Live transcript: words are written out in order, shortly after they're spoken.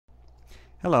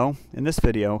Hello, in this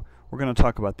video we're going to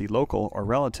talk about the local or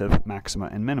relative maxima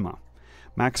and minima.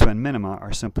 Maxima and minima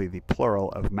are simply the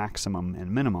plural of maximum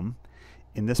and minimum.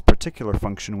 In this particular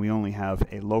function we only have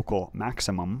a local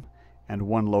maximum and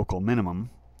one local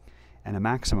minimum. And a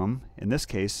maximum, in this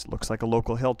case, looks like a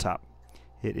local hilltop.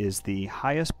 It is the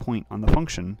highest point on the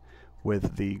function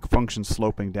with the function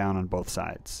sloping down on both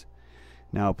sides.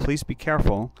 Now please be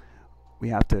careful, we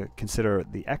have to consider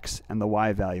the x and the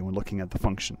y value when looking at the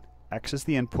function. X is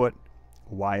the input,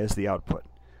 y is the output,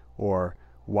 or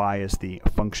y is the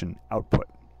function output.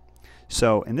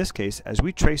 So in this case, as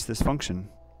we trace this function,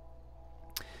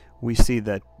 we see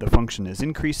that the function is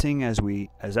increasing as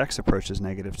x approaches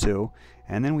 -2,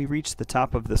 and then we reach the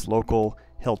top of this local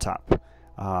hilltop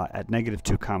at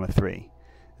 -2, 3.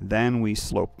 Then we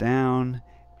slope down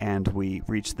and we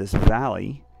reach this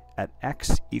valley at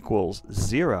x equals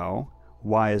 0,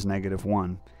 y is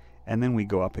 -1, and then we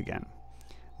go up again.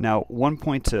 Now, one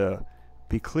point to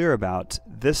be clear about,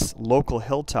 this local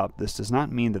hilltop, this does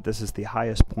not mean that this is the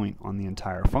highest point on the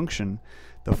entire function.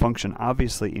 The function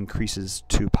obviously increases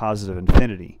to positive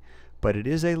infinity, but it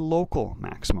is a local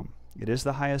maximum. It is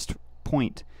the highest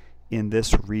point in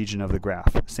this region of the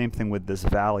graph. Same thing with this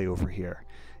valley over here.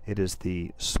 It is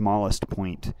the smallest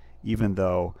point, even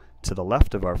though to the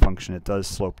left of our function it does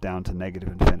slope down to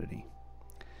 -infinity.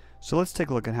 So let's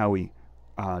take a look at how we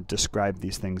describe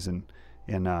these things in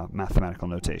mathematical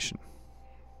notation.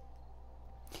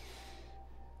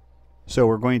 So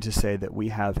we're going to say that we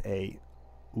have a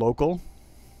local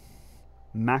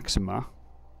maxima,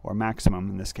 or maximum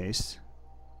in this case.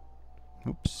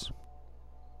 Oops.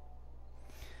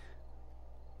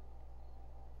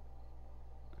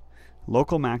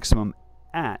 Local maximum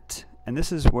at, and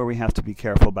this is where we have to be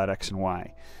careful about x and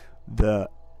y. The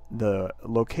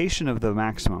location of the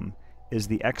maximum is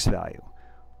the x value.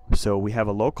 So we have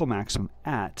a local maximum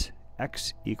at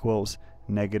x equals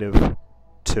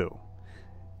 -2.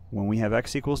 When we have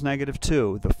x equals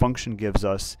 -2, the function gives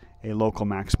us a local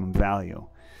maximum value.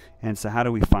 And so how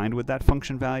do we find what that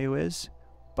function value is?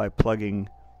 By plugging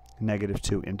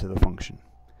 -2 into the function.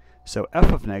 So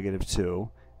f of -2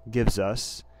 gives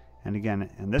us, and again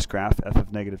in this graph f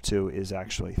of -2 is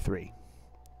actually 3.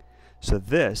 So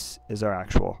this is our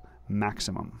actual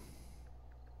maximum.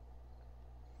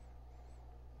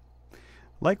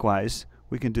 Likewise,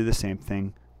 we can do the same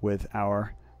thing with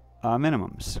our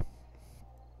minimums.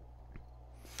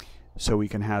 So we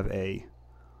can have a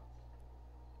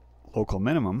local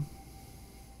minimum,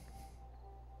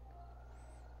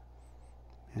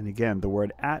 and again the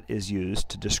word at is used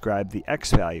to describe the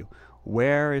x value.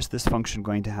 Where is this function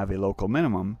going to have a local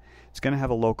minimum? It's going to have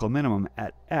a local minimum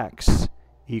at x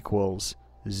equals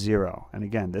 0. And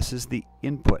again, this is the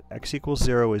input. X equals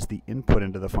 0 is the input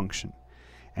into the function.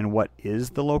 And what is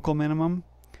the local minimum?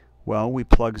 Well, we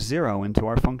plug 0 into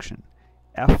our function.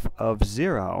 F of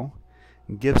 0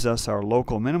 gives us our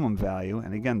local minimum value,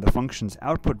 and again the function's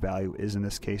output value is in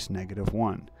this case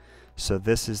 -1. So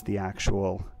this is the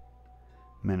actual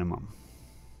minimum.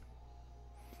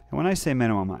 And when I say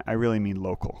minimum, I really mean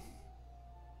local.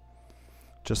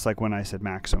 Just like when I said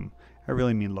maximum, I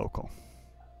really mean local.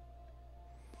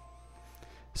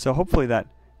 So hopefully that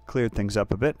cleared things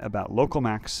up a bit about local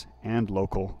max and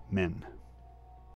local min.